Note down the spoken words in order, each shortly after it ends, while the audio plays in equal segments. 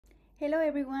Hello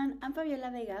everyone, I'm Fabiola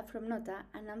Vega from Nota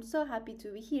and I'm so happy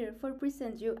to be here for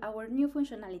present you our new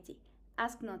functionality,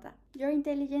 Ask Noota, your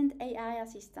intelligent AI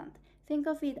assistant. Think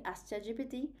of it as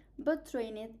ChatGPT, but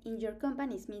train it in your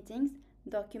company's meetings,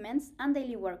 documents and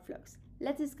daily workflows.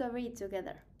 Let's discover it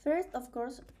together. First, of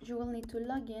course, you will need to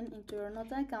log in into your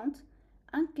Nota account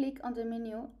and click on the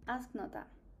menu Ask Nota.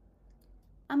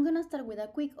 I'm gonna start with a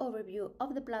quick overview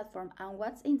of the platform and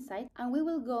what's inside, and we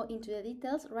will go into the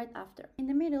details right after. In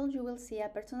the middle, you will see a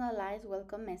personalized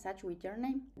welcome message with your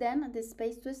name. Then the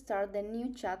space to start the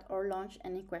new chat or launch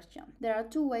any question. There are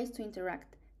two ways to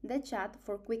interact: the chat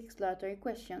for quick exploratory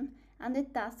questions and the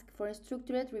task for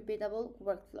structured repeatable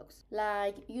workflows,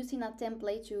 like using a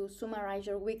template to summarize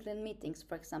your weekly meetings,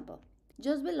 for example.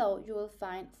 Just below, you will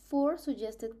find 4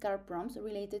 suggested card prompts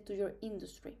related to your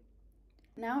industry.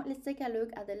 Now let's take a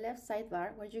look at the left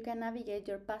sidebar where you can navigate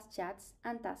your past chats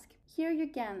and tasks. Here you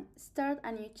can start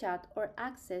a new chat or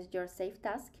access your saved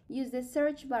task. Use the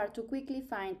search bar to quickly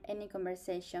find any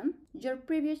conversation. Your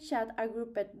previous chats are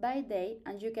grouped by day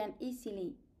and you can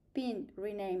easily pin,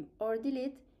 rename or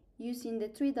delete using the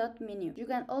 3-dot menu. You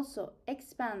can also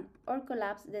expand or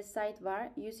collapse the sidebar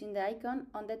using the icon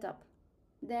on the top.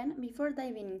 Then, before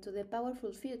diving into the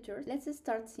powerful features, let's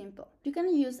start simple. You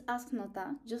can use Ask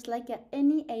Noota just like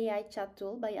any AI chat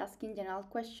tool by asking general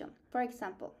questions. For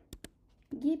example,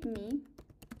 give me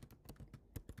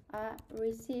a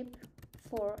recipe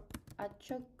for a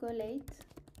chocolate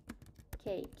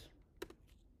cake.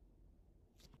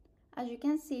 As you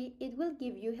can see, it will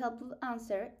give you helpful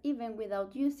answer even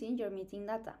without using your meeting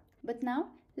data. But now,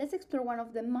 let's explore one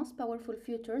of the most powerful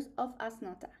features of Ask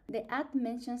Noota, the Add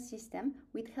Mention system,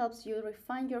 which helps you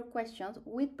refine your questions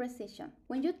with precision.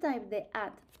 When you type the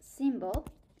Add symbol,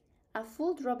 a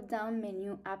full drop-down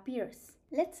menu appears.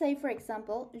 Let's say, for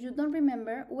example, you don't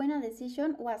remember when a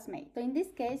decision was made. So in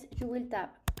this case, you will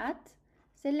tap Add,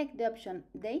 select the option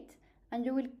Date, and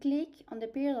you will click on the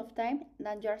period of time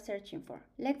that you are searching for.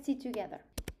 Let's see together.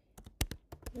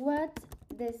 What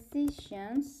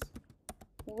decisions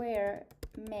were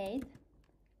made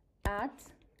at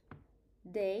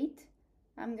date?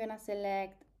 I'm gonna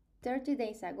select 30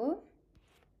 days ago.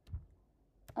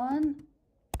 On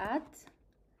at,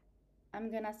 I'm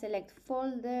gonna select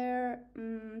folder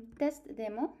test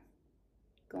demo,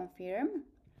 confirm.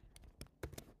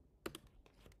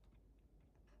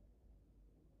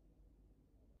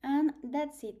 And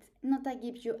that's it. Nota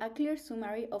gives you a clear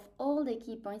summary of all the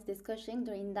key points discussed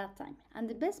during that time. And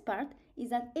the best part is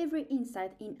that every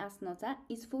insight in Ask Noota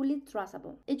is fully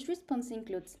traceable. Each response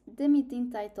includes the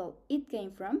meeting title it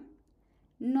came from,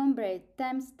 numbered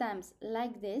timestamps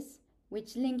like this,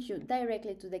 which links you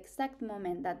directly to the exact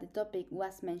moment that the topic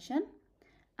was mentioned,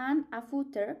 and a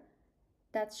footer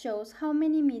that shows how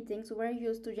many meetings were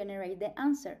used to generate the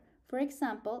answer. For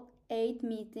example, 8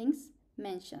 meetings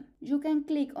mentioned. You can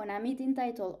click on a meeting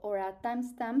title or a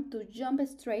timestamp to jump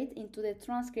straight into the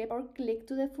transcript or click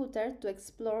to the footer to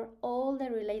explore all the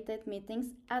related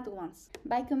meetings at once.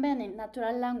 By combining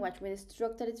natural language with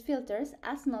structured filters,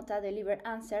 Ask Noota delivers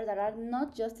answers that are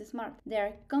not just smart, they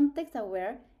are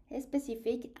context-aware,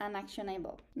 specific and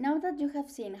actionable. Now that you have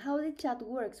seen how the chat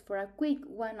works for a quick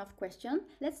one-off question,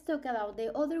 let's talk about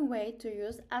the other way to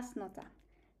use Ask Noota.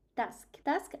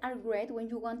 Tasks are great when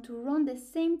you want to run the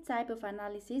same type of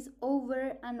analysis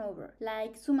over and over,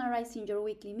 like summarizing your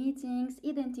weekly meetings,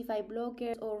 identify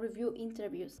blockers, or review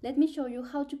interviews. Let me show you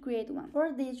how to create one.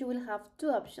 For this, you will have 2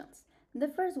 options. The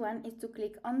first one is to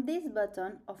click on this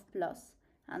button of plus,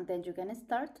 and then you can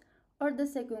start, or the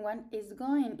second one is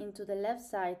going into the left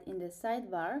side in the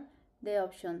sidebar, the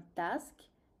option task,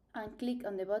 and click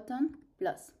on the button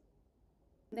plus.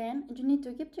 Then you need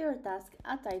to give to your task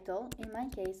a title. In my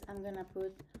case, I'm gonna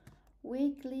put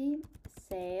weekly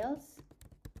sales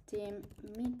team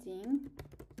meeting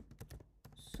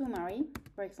summary,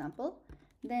 for example.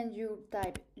 Then you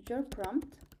type your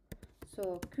prompt.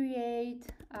 So create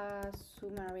a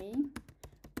summary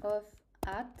of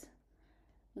at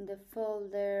in the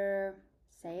folder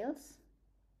sales,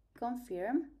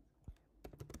 confirm,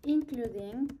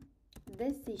 including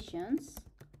decisions,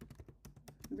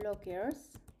 blockers,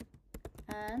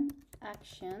 and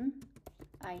action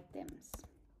items.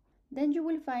 Then you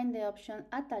will find the option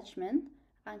attachment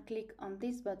and click on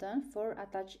this button for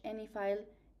attach any file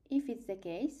if it's the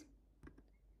case.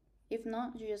 If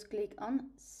not, you just click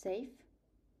on save.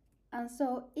 And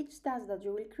so each task that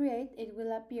you will create, it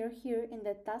will appear here in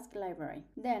the task library.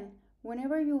 Then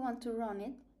whenever you want to run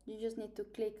it, you just need to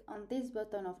click on this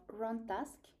button of run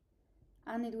task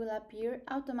and it will appear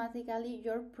automatically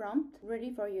your prompt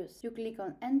ready for use. You click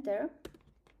on enter.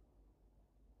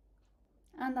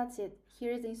 And that's it.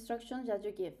 Here is the instructions that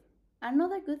you give.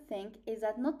 Another good thing is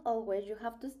that not always you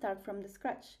have to start from the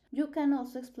scratch. You can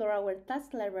also explore our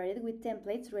task library with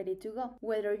templates ready to go,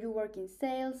 whether you work in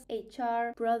sales,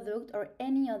 HR, product, or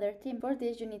any other team. For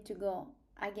this, you need to go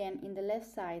again in the left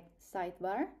side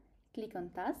sidebar, click on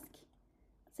task,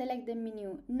 select the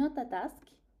menu Not a Task,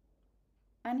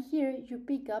 and here you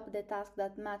pick up the task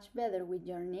that match better with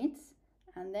your needs,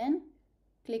 and then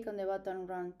click on the button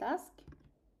Run Task.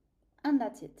 And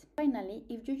that's it. Finally,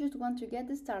 if you just want to get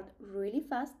the start really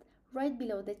fast, right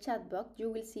below the chat box you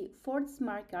will see 4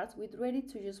 smart cards with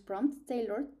ready-to-use prompts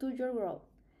tailored to your role.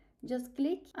 Just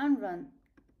click and run.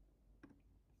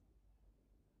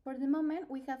 For the moment,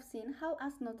 we have seen how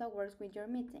Ask Noota works with your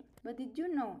meeting. But did you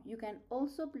know you can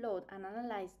also upload and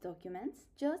analyze documents?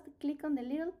 Just click on the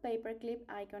little paperclip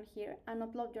icon here and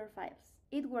upload your files.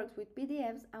 It works with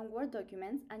PDFs and Word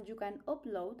documents, and you can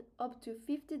upload up to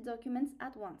 50 documents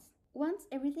at once. Once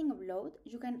everything uploads,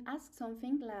 you can ask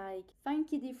something like, find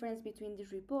key difference between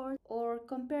this report, or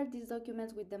compare these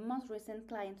documents with the most recent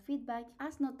client feedback.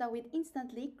 Ask Noota will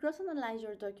instantly cross-analyze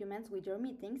your documents with your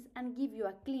meetings and give you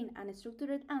a clean and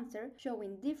structured answer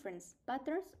showing difference,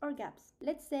 patterns, or gaps.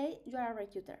 Let's say you are a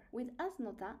recruiter. With Ask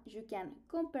Noota, you can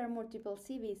compare multiple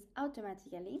CVs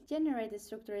automatically, generate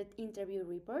structured interview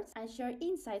reports, and share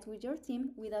insights with your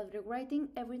team without rewriting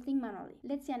everything manually.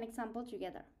 Let's see an example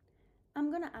together. I'm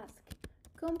gonna ask,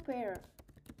 compare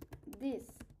these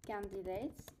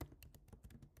candidates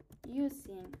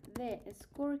using the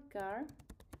scorecard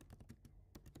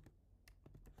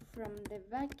from the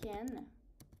backend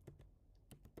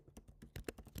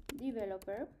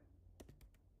developer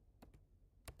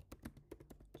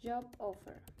job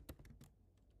offer.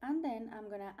 And then I'm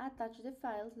gonna attach the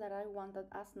files that I want that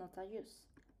Ask Noota use.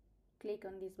 Click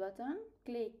on this button,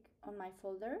 click on my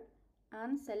folder,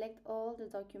 and select all the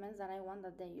documents that I want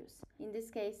that they use. In this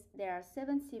case, there are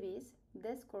 7 CVs,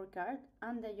 the scorecard,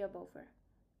 and the job offer.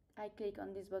 I click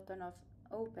on this button of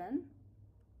open,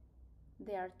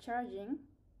 they are charging,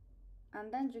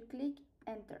 and then you click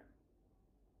enter.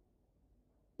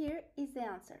 Here is the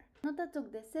answer. Noota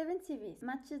took the 7 CVs,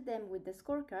 matches them with the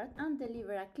scorecard, and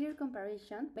deliver a clear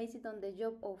comparison based on the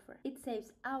job offer. It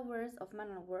saves hours of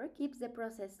manual work, keeps the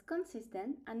process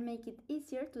consistent, and makes it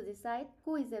easier to decide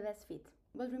who is the best fit.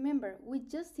 But remember, we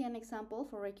just see an example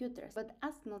for recruiters, but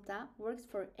Ask Noota works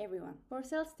for everyone. For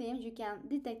sales teams, you can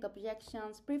detect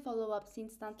objections, pre-follow-ups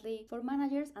instantly. For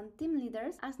managers and team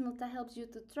leaders, Ask Noota helps you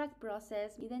to track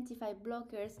process, identify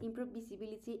blockers, improve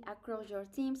visibility across your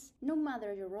teams. No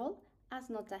matter your role, Ask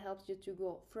Noota helps you to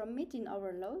go from meeting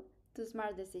overload to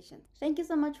smart decisions. Thank you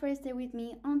so much for staying with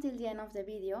me until the end of the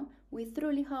video. We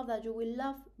truly hope that you will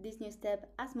love this new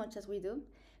step as much as we do.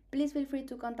 Please feel free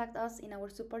to contact us in our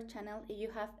support channel if you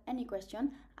have any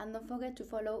question, and don't forget to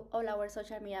follow all our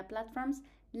social media platforms: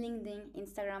 LinkedIn,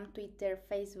 Instagram, Twitter,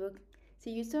 Facebook.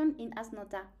 See you soon in Ask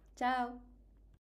Noota. Ciao!